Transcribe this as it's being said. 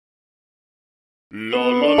Hola,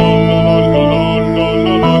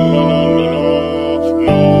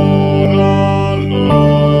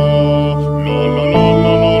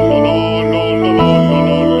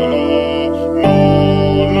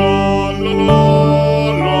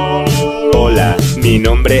 mi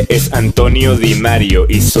nombre es Antonio Di Mario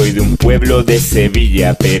y soy de un pueblo de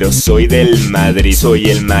Sevilla, pero soy del Madrid. Soy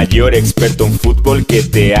el mayor experto en fútbol que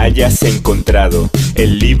te hayas encontrado.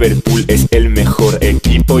 El Liverpool es el mejor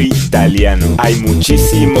equipo italiano. Hay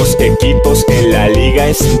muchísimos equipos en la Liga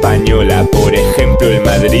Española, por ejemplo el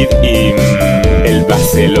Madrid y el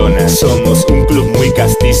Barcelona. Somos un club muy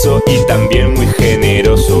castizo y también muy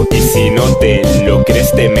generoso, y si no te lo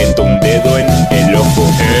crees te meto un dedo en el ojo.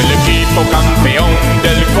 El equipo campeón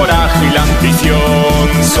del coraje y la ambición,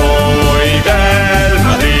 soy del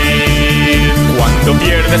Madrid. Cuando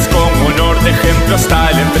pierdes con honor, de ejemplo está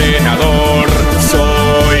el entrenador.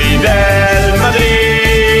 Soy del Madrid.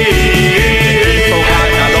 Equipo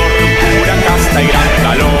ganador, pura casta y gran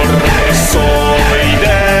calor. Soy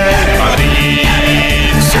del Madrid.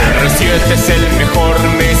 CR7 es el mejor,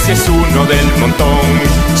 Messi es uno del montón.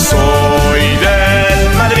 Soy del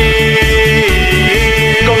Madrid.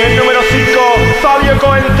 Con el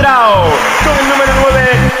número 9,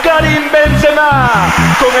 Karim Benzema.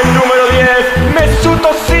 Con el número 10, Mesut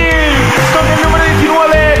Özil. Con el número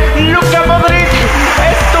 19, Luka Modric.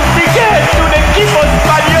 Esto sí que es un equipo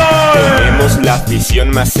español. Tenemos la afición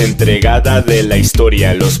más entregada de la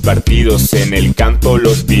historia. Los partidos en el campo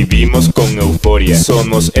los vivimos con euforia.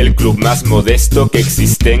 Somos el club más modesto que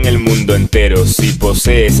existe en el mundo entero. Si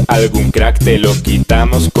posees algún crack te lo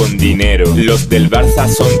quitamos con dinero. Los del Barça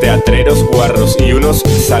son teatreros, guarros y unos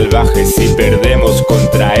salvajes. Si perdemos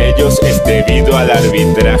contra ellos es debido al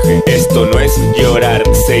arbitraje. Esto no es llorar,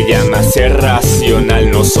 se llama ser racional.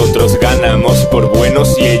 Nosotros ganamos por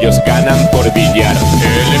buenos y ellos ganan por billar.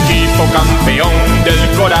 El equipo campeón del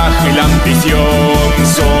coraje y la ambición,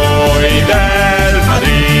 soy del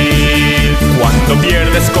Madrid. Cuando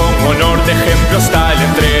pierdes con honor, de ejemplo está el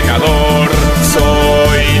entrenador.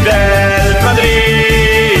 Soy del Madrid.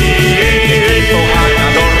 Equipo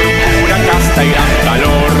ganador, pura casta y gran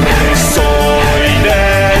calor. Soy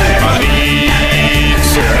del Madrid.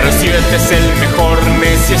 CR7 es el mejor,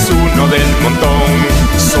 Messi es uno del montón.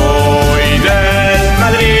 Soy del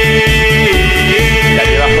Madrid. La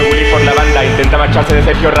lleva Febuli por la banda, intenta marcharse de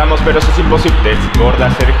Sergio Ramos, pero eso es imposible. Desborda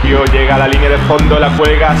Sergio, llega a la línea de fondo, la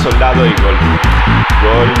cuelga, Soldado y gol.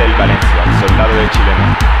 Gol del Valencia, Soldado del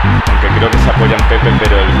chileno. Aunque creo que se apoya en Pepe,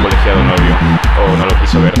 pero el colegiado no vio, o no lo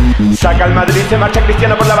quiso ver. Saca el Madrid, se marcha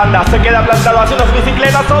Cristiano por la banda, se queda plantado, hace unas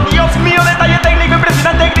bicicletas. ¡Oh, Dios mío! Detalle técnico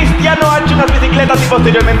impresionante. Cristiano ha hecho unas bicicletas y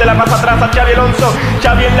posteriormente la pasa atrás a Xavi Alonso.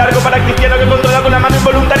 Xavi en largo para Cristiano, que controla con la mano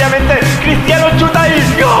involuntariamente. Cristiano chuta y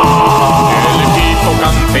 ¡gol! El equipo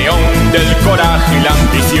campeón del coraje y la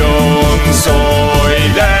ambición, soy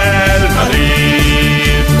del Madrid.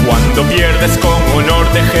 Cuando pierdes con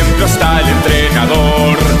honor, de ejemplo está